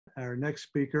Our next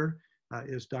speaker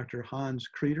is Dr. Hans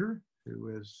Kreder, who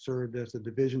has served as the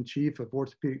Division Chief of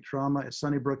Orthopedic Trauma at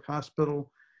Sunnybrook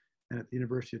Hospital and at the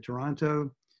University of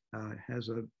Toronto. Has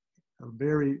a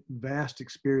very vast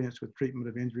experience with treatment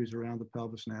of injuries around the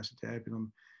pelvis and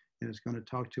acetabulum, and is going to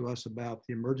talk to us about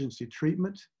the emergency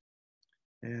treatment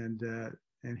and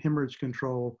hemorrhage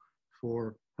control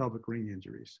for pelvic ring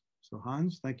injuries. So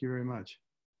Hans, thank you very much.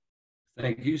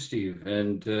 Thank you, Steve,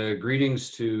 and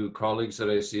greetings to colleagues that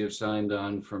I see have signed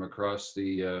on from across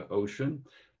the ocean.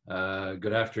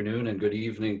 Good afternoon and good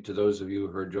evening to those of you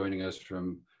who are joining us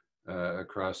from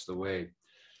across the way.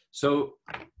 So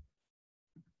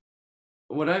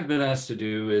what I've been asked to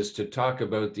do is to talk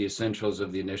about the essentials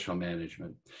of the initial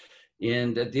management.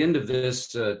 And at the end of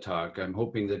this talk, I'm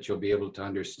hoping that you'll be able to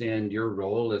understand your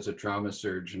role as a trauma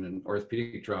surgeon, an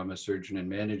orthopedic trauma surgeon, in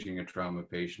managing a trauma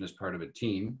patient as part of a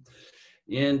team,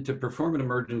 and to perform an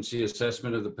emergency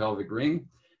assessment of the pelvic ring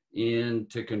and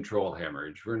to control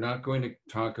hemorrhage. We're not going to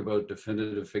talk about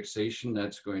definitive fixation.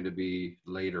 That's going to be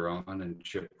later on, and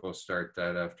Chip will start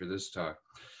that after this talk.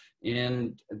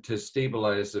 And to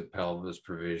stabilize the pelvis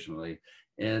provisionally.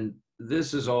 And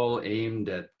this is all aimed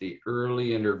at the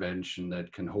early intervention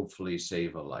that can hopefully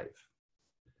save a life.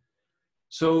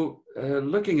 So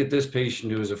looking at this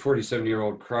patient who is a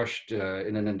 47-year-old crushed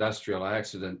in an industrial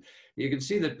accident, you can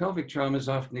see that pelvic trauma is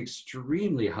often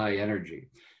extremely high energy.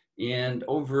 And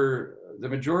over the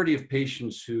majority of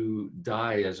patients who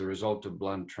die as a result of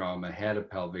blunt trauma had a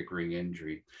pelvic ring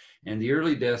injury. And the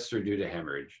early deaths are due to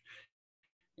hemorrhage.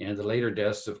 And the later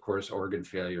deaths, of course, organ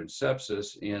failure and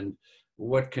sepsis. And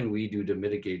what can we do to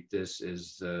mitigate this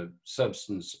is the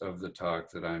substance of the talk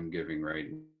that I'm giving right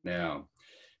now.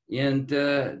 And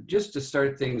just to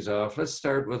start things off, let's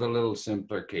start with a little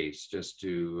simpler case just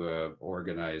to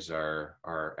organize our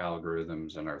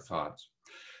algorithms and our thoughts.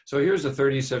 So here's a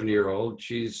 37-year-old.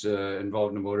 She's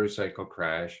involved in a motorcycle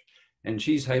crash, and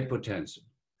she's hypotensive.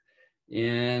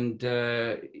 And,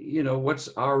 you know, what's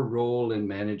our role in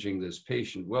managing this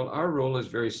patient? Well, our role is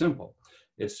very simple.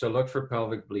 It's to look for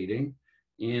pelvic bleeding,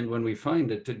 and when we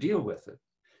find it, to deal with it.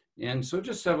 And so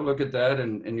just have a look at that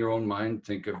and in your own mind,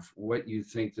 think of what you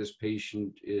think this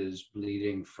patient is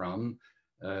bleeding from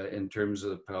in terms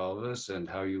of the pelvis and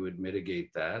how you would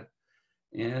mitigate that.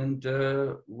 And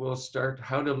we'll start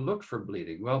how to look for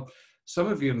bleeding. Well, some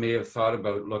of you may have thought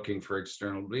about looking for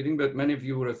external bleeding, but many of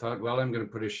you would have thought, well, I'm going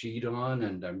to put a sheet on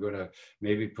and I'm going to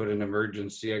maybe put an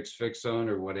emergency X-fix on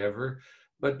or whatever.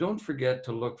 But don't forget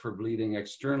to look for bleeding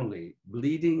externally.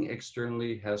 Bleeding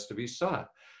externally has to be sought.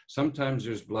 Sometimes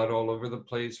there's blood all over the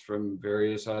place from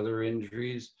various other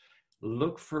injuries.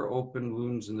 Look for open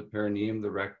wounds in the perineum,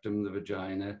 the rectum, the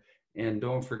vagina, and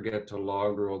don't forget to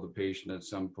log roll the patient at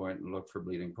some point and look for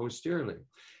bleeding posteriorly.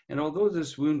 And although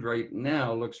this wound right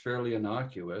now looks fairly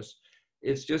innocuous,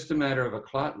 it's just a matter of a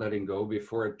clot letting go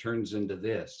before it turns into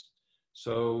this.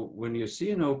 So when you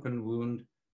see an open wound,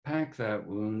 pack that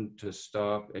wound to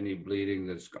stop any bleeding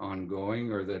that's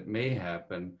ongoing or that may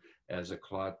happen as a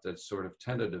clot that's sort of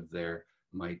tentative there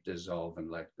might dissolve and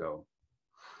let go.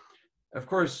 Of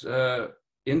course,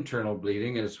 internal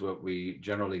bleeding is what we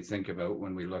generally think about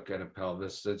when we look at a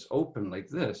pelvis that's open like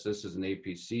this. This is an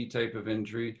APC type of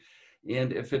injury.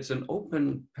 And if it's an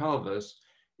open pelvis,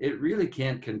 it really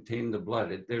can't contain the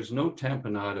blood. There's no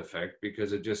tamponade effect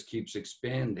because it just keeps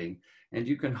expanding. And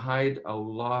you can hide a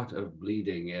lot of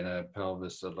bleeding in a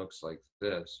pelvis that looks like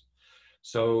this.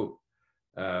 So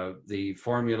the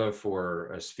formula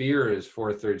for a sphere is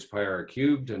 4/3 pi r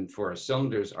cubed, and for a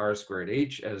cylinder is r squared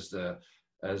h. As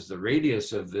the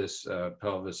radius of this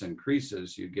pelvis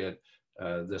increases, you get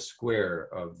the square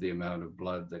of the amount of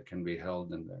blood that can be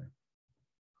held in there.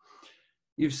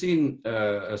 You've seen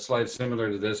a slide similar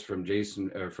to this from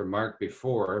from Mark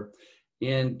before,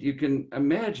 and you can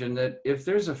imagine that if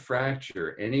there's a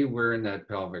fracture anywhere in that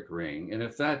pelvic ring, and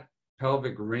if that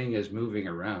pelvic ring is moving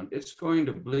around, it's going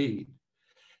to bleed.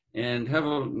 And have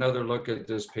another look at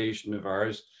this patient of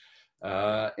ours.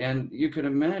 And you can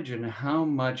imagine how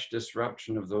much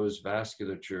disruption of those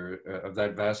vasculature, of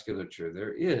that vasculature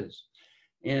there is.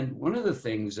 And one of the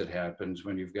things that happens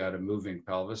when you've got a moving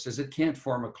pelvis is it can't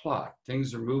form a clot.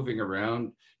 Things are moving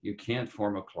around, you can't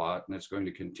form a clot, and it's going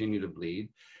to continue to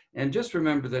bleed. And just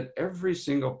remember that every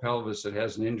single pelvis that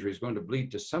has an injury is going to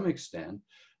bleed to some extent.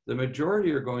 The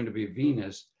majority are going to be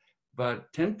venous,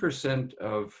 but 10%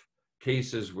 of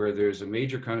cases where there's a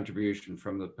major contribution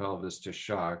from the pelvis to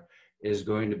shock is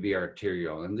going to be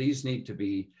arterial. And these need to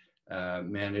be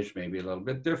managed maybe a little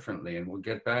bit differently. And we'll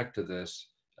get back to this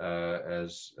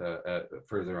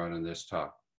further on in this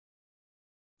talk.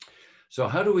 So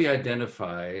how do we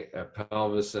identify a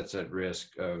pelvis that's at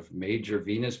risk of major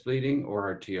venous bleeding or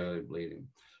arterial bleeding?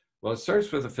 Well, it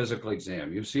starts with a physical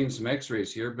exam. You've seen some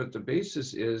x-rays here, but the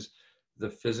basis is the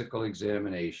physical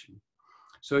examination.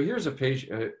 So here's a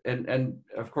patient, and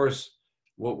of course,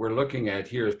 what we're looking at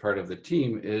here as part of the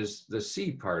team is the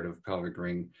C part of pelvic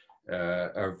ring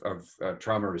of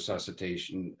trauma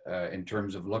resuscitation in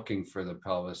terms of looking for the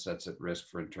pelvis that's at risk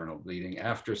for internal bleeding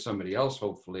after somebody else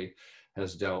hopefully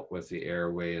has dealt with the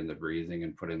airway and the breathing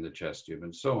and put in the chest tube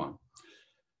and so on.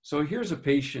 So here's a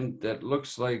patient that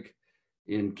looks like,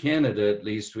 in Canada at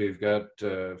least, we've got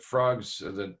frogs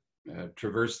that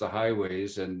traverse the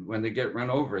highways, and when they get run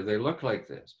over, they look like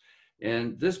this.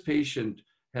 And this patient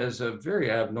has a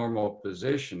very abnormal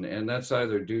position, and that's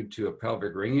either due to a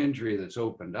pelvic ring injury that's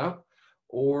opened up,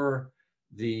 or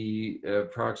the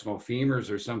proximal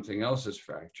femurs or something else is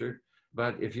fractured.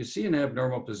 But if you see an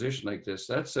abnormal position like this,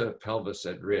 that's a pelvis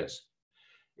at risk.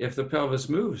 If the pelvis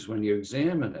moves when you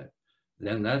examine it,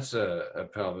 then that's a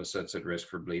pelvis that's at risk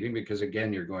for bleeding, because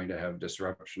again, you're going to have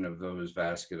disruption of those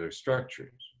vascular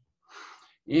structures.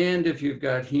 And if you've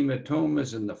got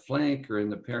hematomas in the flank or in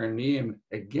the perineum,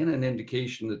 again, an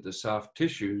indication that the soft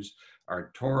tissues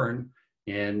are torn,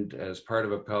 and as part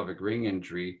of a pelvic ring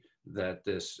injury, that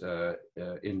this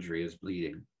injury is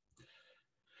bleeding.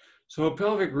 So a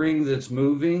pelvic ring that's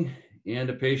moving and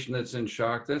a patient that's in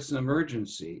shock, that's an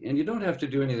emergency. And you don't have to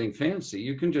do anything fancy.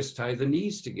 You can just tie the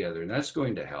knees together, and that's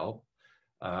going to help.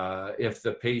 If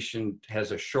the patient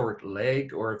has a short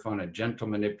leg, or if on a gentle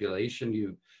manipulation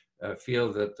you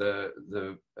feel that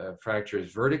the fracture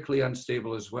is vertically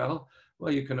unstable as well,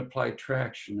 well, you can apply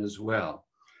traction as well.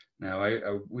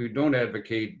 Now, we don't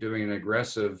advocate doing an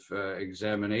aggressive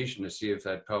examination to see if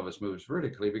that pelvis moves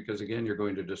vertically, because again, you're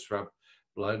going to disrupt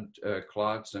blood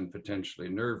clots and potentially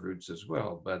nerve roots as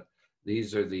well. But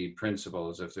these are the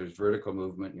principles. If there's vertical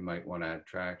movement, you might want to add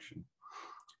traction.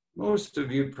 Most of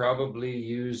you probably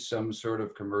use some sort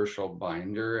of commercial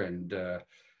binder, and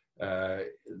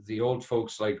the old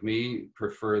folks like me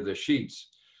prefer the sheets,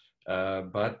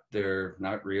 but they're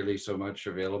not really so much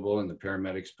available, and the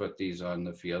paramedics put these on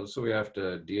the field, so we have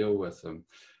to deal with them.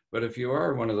 But if you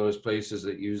are one of those places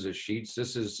that uses sheets,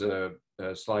 this is a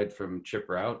slide from Chip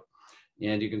Rout,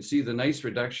 and you can see the nice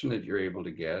reduction that you're able to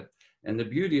get. And the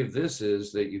beauty of this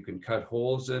is that you can cut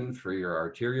holes in for your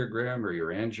arteriogram or your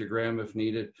angiogram if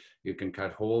needed. You can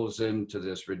cut holes into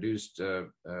this reduced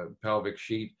pelvic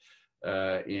sheet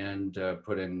and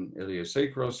put in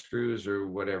iliosacral screws or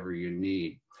whatever you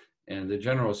need. And the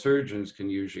general surgeons can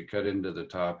usually cut into the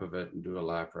top of it and do a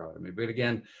laparotomy. But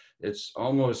again, it's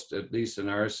almost, at least in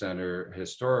our center,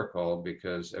 historical,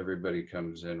 because everybody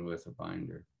comes in with a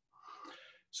binder.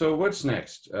 So what's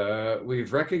next?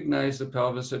 We've recognized the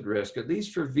pelvis at risk, at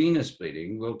least for venous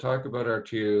bleeding. We'll talk about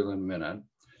arterial in a minute.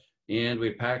 And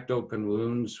we packed open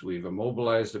wounds. We've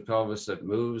immobilized the pelvis that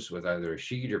moves with either a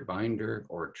sheet or binder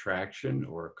or traction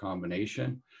or a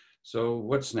combination. So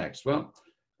what's next? Well,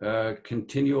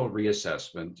 continual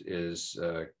reassessment is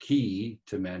key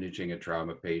to managing a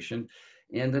trauma patient.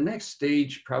 And the next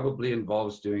stage probably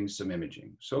involves doing some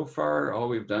imaging. So far, all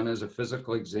we've done is a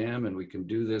physical exam, and we can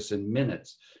do this in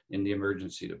minutes in the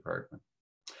emergency department.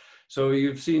 So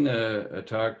you've seen a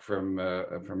talk from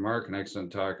Mark, an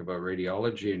excellent talk about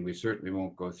radiology, and we certainly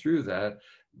won't go through that.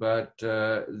 But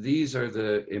these are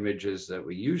the images that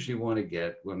we usually want to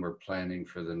get when we're planning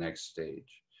for the next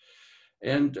stage.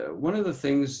 And one of the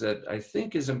things that I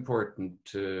think is important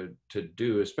to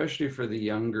do, especially for the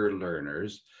younger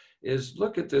learners, is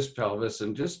look at this pelvis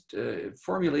and just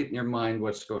formulate in your mind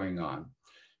what's going on.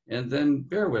 And then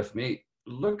bear with me,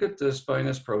 look at the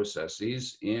spinous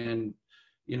processes and,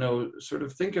 you know, sort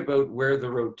of think about where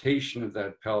the rotation of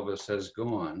that pelvis has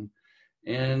gone.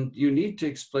 And you need to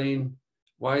explain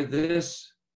why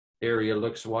this area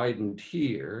looks widened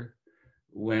here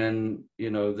when,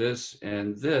 you know, this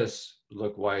and this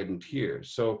look widened here.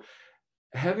 So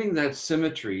having that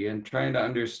symmetry and trying to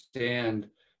understand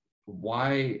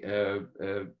why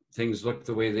things look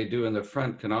the way they do in the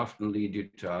front can often lead you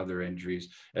to other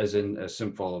injuries, as in a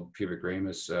simple pubic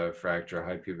ramus fracture,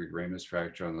 high pubic ramus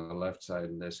fracture on the left side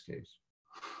in this case.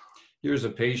 Here's a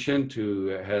patient who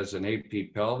has an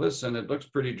AP pelvis, and it looks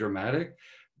pretty dramatic,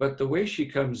 but the way she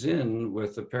comes in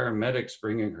with the paramedics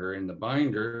bringing her in the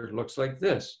binder looks like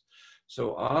this.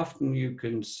 So often you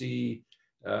can see,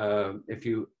 if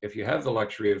you have the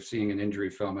luxury of seeing an injury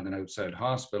film in an outside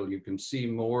hospital, you can see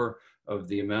more of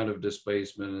the amount of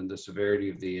displacement and the severity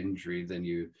of the injury than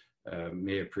you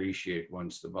may appreciate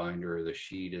once the binder or the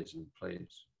sheet is in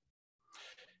place.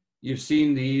 You've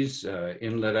seen these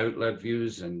inlet-outlet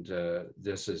views, and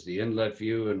this is the inlet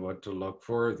view and what to look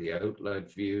for, the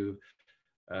outlet view.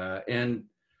 And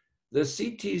the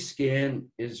CT scan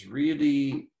is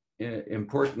really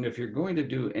important if you're going to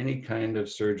do any kind of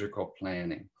surgical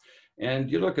planning.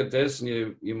 And you look at this and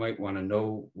you might want to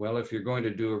know, well, if you're going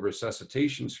to do a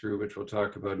resuscitation screw, which we'll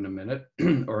talk about in a minute,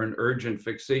 or an urgent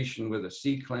fixation with a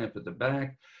C-clamp at the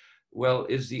back, well,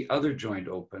 is the other joint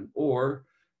open, or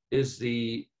is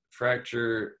the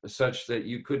fracture such that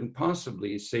you couldn't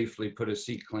possibly safely put a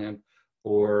C-clamp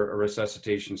or a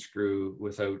resuscitation screw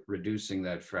without reducing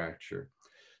that fracture?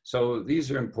 So these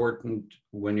are important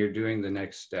when you're doing the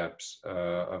next steps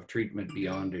of treatment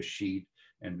beyond a sheet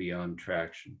and beyond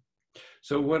traction.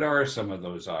 So what are some of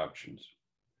those options?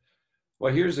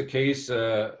 Well, here's a case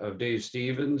of Dave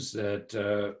Stevens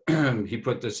that he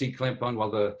put the C-clamp on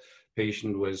while the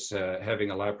patient was having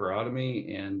a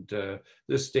laparotomy, and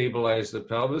this stabilized the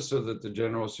pelvis so that the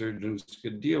general surgeons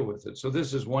could deal with it. So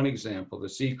this is one example, the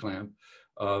C-clamp,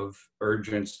 of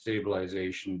urgent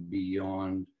stabilization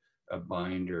beyond a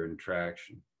binder and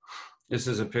traction. This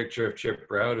is a picture of Chip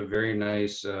Brown, a very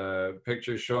nice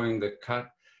picture showing the cut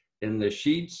in the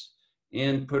sheets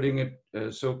and putting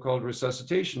a so-called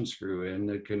resuscitation screw in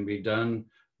that can be done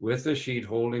with the sheet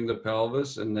holding the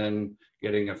pelvis and then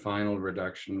getting a final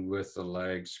reduction with the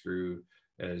lag screw,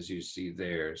 as you see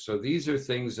there. So these are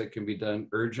things that can be done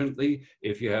urgently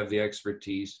if you have the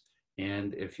expertise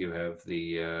and if you have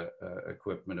the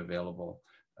equipment available.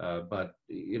 But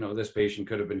you know, this patient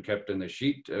could have been kept in the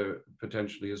sheet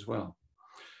potentially as well.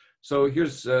 So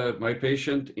here's my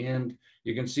patient, and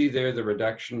you can see there the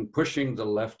reduction, pushing the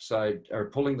left side,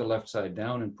 or pulling the left side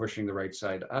down and pushing the right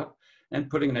side up, and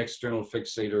putting an external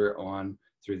fixator on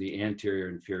through the anterior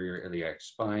inferior iliac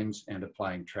spines and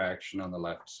applying traction on the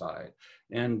left side.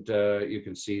 And you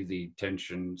can see the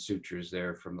tension sutures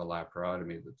there from the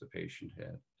laparotomy that the patient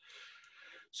had.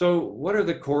 So what are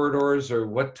the corridors, or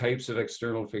what types of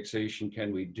external fixation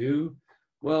can we do?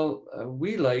 Well,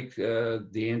 we like the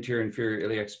anterior inferior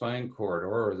iliac spine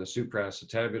corridor, or the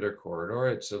supraacetabular corridor.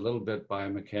 It's a little bit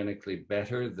biomechanically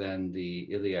better than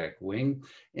the iliac wing,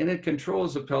 and it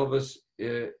controls the pelvis,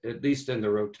 at least in the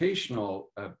rotational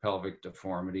pelvic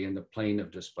deformity, in the plane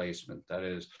of displacement. That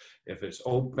is, if it's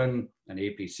open, an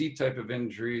APC type of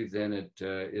injury, then it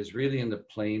is really in the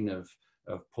plane of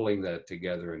pulling that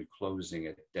together and closing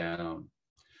it down.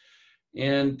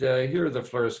 And here are the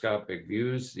fluoroscopic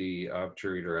views, the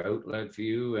obturator outlet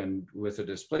view, and with a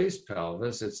displaced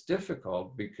pelvis, it's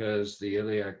difficult because the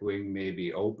iliac wing may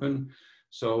be open.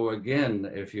 So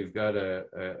again, if you've got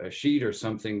a sheet or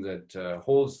something that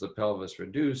holds the pelvis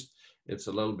reduced, it's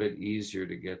a little bit easier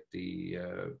to get the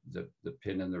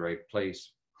pin in the right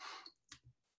place.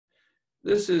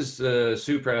 This is the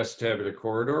supraacetabular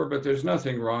corridor, but there's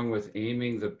nothing wrong with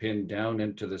aiming the pin down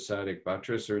into the sciatic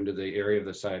buttress or into the area of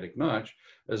the sciatic notch,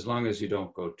 as long as you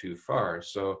don't go too far.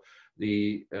 So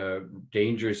the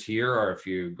dangers here are if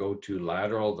you go too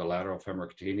lateral, the lateral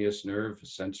femorocutaneous nerve,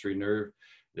 sensory nerve,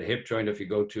 the hip joint if you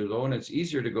go too low, and it's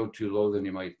easier to go too low than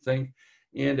you might think.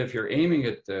 And if you're aiming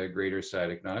at the greater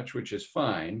sciatic notch, which is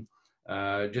fine,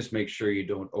 just make sure you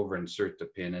don't over-insert the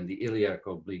pin, and the iliac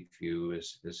oblique view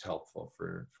is helpful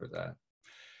for that.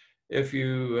 If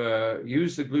you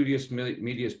use the gluteus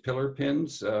medius pillar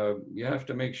pins, you have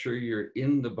to make sure you're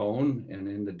in the bone and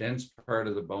in the dense part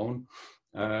of the bone,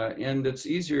 and it's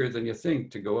easier than you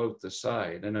think to go out the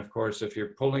side. And of course, if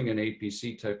you're pulling an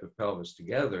APC type of pelvis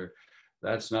together,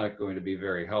 that's not going to be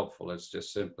very helpful. It's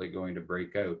just simply going to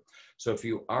break out. So if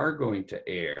you are going to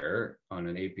err on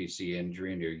an APC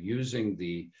injury and you're using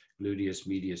the gluteus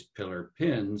medius pillar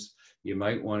pins, you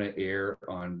might want to err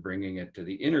on bringing it to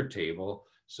the inner table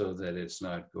so that it's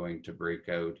not going to break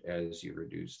out as you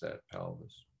reduce that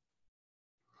pelvis.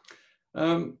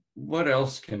 What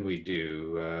else can we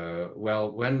do?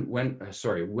 Well,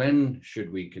 when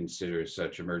should we consider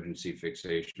such emergency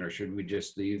fixation, or should we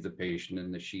just leave the patient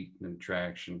in the sheet and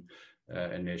traction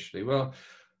initially? Well,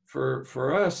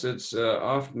 for us, it's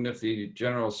often if the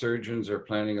general surgeons are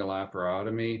planning a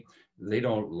laparotomy, they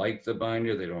don't like the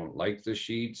binder, they don't like the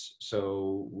sheets,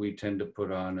 so we tend to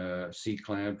put on a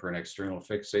C-clamp or an external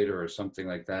fixator or something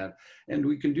like that, and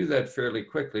we can do that fairly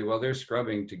quickly while they're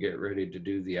scrubbing to get ready to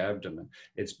do the abdomen.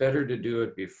 It's better to do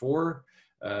it before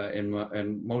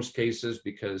in most cases,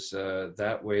 because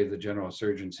that way the general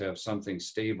surgeons have something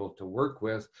stable to work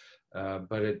with,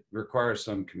 but it requires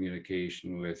some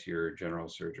communication with your general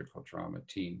surgical trauma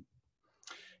team.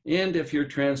 And if you're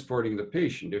transporting the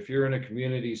patient, if you're in a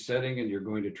community setting and you're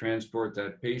going to transport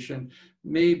that patient,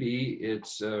 maybe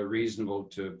it's reasonable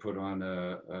to put on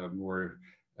a more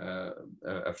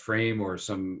a frame or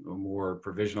some more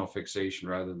provisional fixation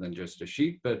rather than just a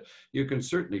sheet, but you can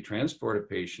certainly transport a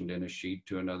patient in a sheet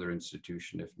to another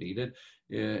institution if needed,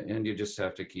 and you just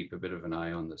have to keep a bit of an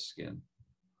eye on the skin.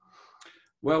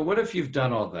 Well, what if you've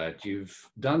done all that? You've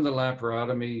done the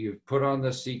laparotomy, you've put on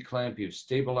the C-clamp, you've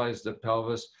stabilized the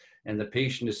pelvis, and the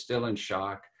patient is still in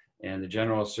shock, and the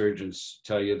general surgeons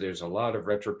tell you there's a lot of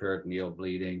retroperitoneal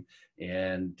bleeding,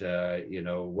 and you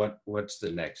know, what's the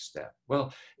next step?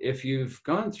 Well, if you've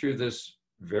gone through this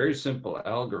very simple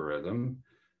algorithm,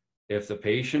 if the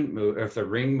if the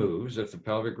ring moves, if the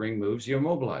pelvic ring moves, you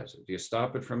immobilize it. You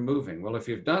stop it from moving. Well, if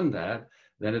you've done that,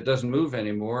 then it doesn't move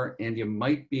anymore, and you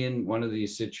might be in one of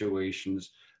these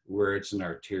situations where it's an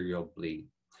arterial bleed.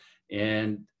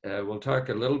 And we'll talk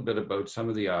a little bit about some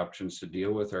of the options to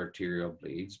deal with arterial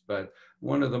bleeds, but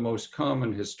one of the most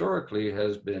common historically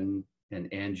has been an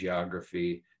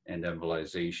angiography and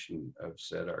embolization of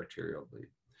said arterial bleed.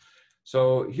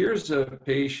 So here's a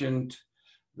patient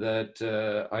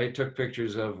that I took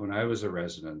pictures of when I was a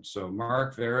resident. So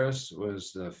Mark Veras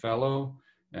was the fellow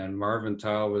and Marvin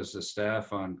Tao was the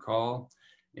staff on call.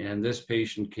 And this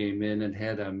patient came in and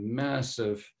had a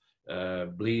massive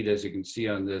bleed, as you can see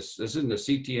on this. This isn't a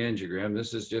CT angiogram.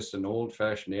 This is just an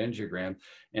old-fashioned angiogram.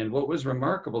 And what was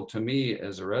remarkable to me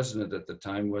as a resident at the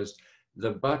time was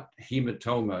the butt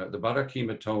hematoma, the buttock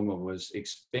hematoma was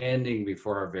expanding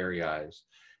before our very eyes.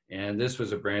 And this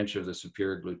was a branch of the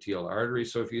superior gluteal artery.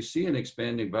 So if you see an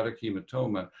expanding buttock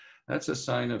hematoma, that's a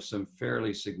sign of some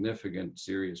fairly significant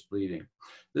serious bleeding.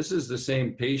 This is the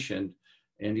same patient,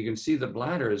 and you can see the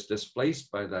bladder is displaced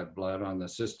by that blood on the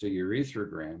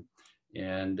cystourethrogram.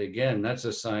 And again, that's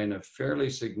a sign of fairly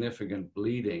significant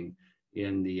bleeding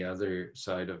in the other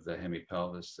side of the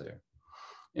hemipelvis there.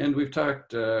 And we've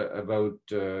talked about,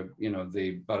 you know,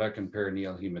 the buttock and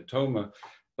perineal hematoma,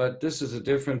 but this is a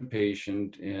different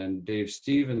patient, and Dave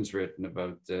Stevens written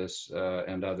about this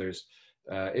and others.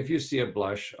 If you see a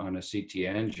blush on a CT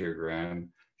angiogram,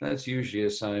 that's usually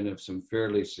a sign of some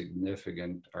fairly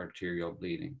significant arterial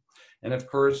bleeding. And of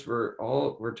course,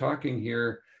 we're talking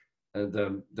here,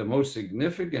 the most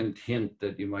significant hint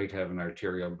that you might have an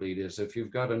arterial bleed is if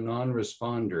you've got a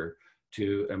non-responder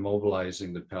to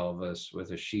immobilizing the pelvis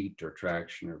with a sheet or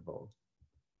traction or both.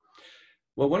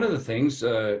 Well, one of the things,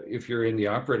 if you're in the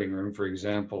operating room, for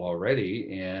example,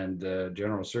 already, and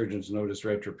general surgeons notice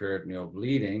retroperitoneal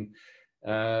bleeding,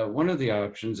 one of the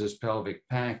options is pelvic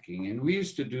packing. And we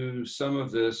used to do some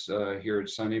of this here at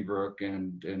Sunnybrook,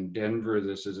 and in Denver,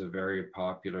 this is a very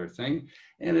popular thing,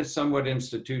 and it's somewhat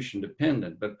institution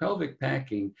dependent. But pelvic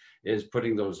packing is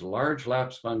putting those large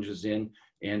lap sponges in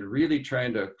and really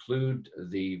trying to occlude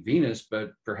the venous,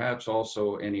 but perhaps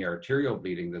also any arterial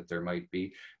bleeding that there might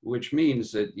be, which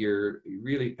means that you're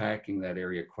really packing that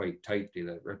area quite tightly,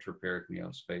 that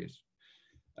retroperitoneal space.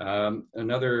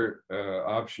 Another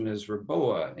option is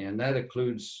Reboa, and that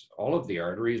occludes all of the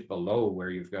arteries below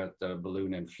where you've got the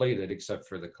balloon inflated, except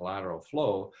for the collateral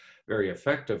flow. Very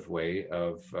effective way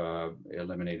of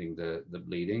eliminating the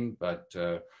bleeding, but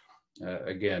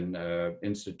again,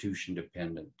 institution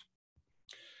dependent.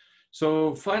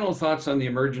 So final thoughts on the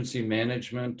emergency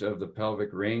management of the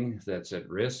pelvic ring that's at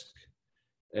risk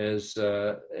is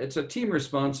it's a team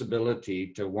responsibility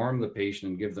to warm the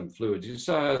patient and give them fluids. You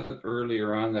saw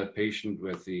earlier on that patient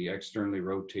with the externally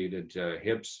rotated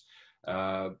hips.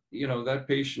 You know, that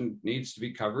patient needs to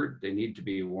be covered. They need to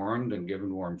be warmed and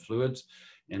given warm fluids.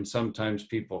 And sometimes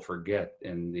people forget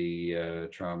in the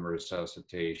trauma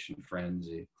resuscitation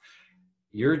frenzy.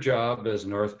 Your job as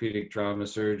an orthopedic trauma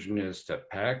surgeon is to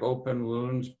pack open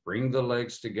wounds, bring the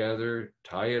legs together,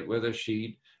 tie it with a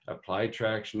sheet, apply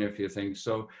traction if you think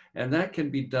so, and that can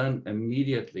be done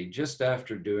immediately just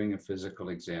after doing a physical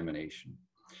examination.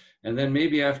 And then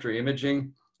maybe after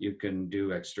imaging, you can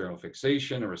do external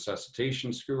fixation, a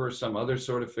resuscitation screw, or some other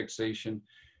sort of fixation.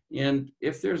 And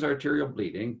if there's arterial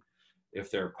bleeding,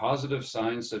 if there are positive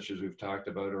signs such as we've talked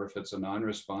about, or if it's a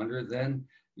non-responder, then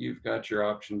you've got your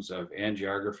options of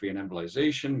angiography and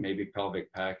embolization, maybe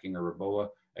pelvic packing or Reboa,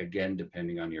 again,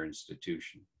 depending on your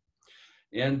institution.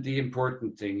 And the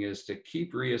important thing is to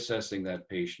keep reassessing that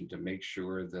patient to make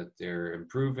sure that they're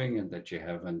improving and that you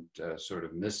haven't sort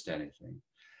of missed anything.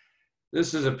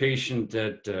 This is a patient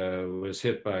that was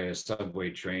hit by a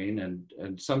subway train,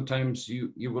 and sometimes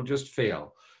you will just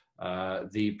fail.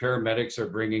 The paramedics are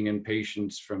bringing in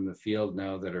patients from the field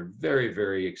now that are very,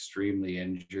 very extremely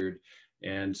injured.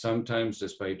 And sometimes,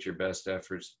 despite your best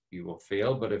efforts, you will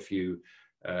fail. But if you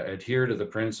adhere to the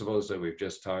principles that we've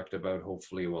just talked about,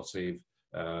 hopefully we'll save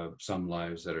some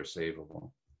lives that are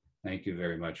savable. Thank you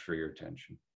very much for your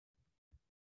attention.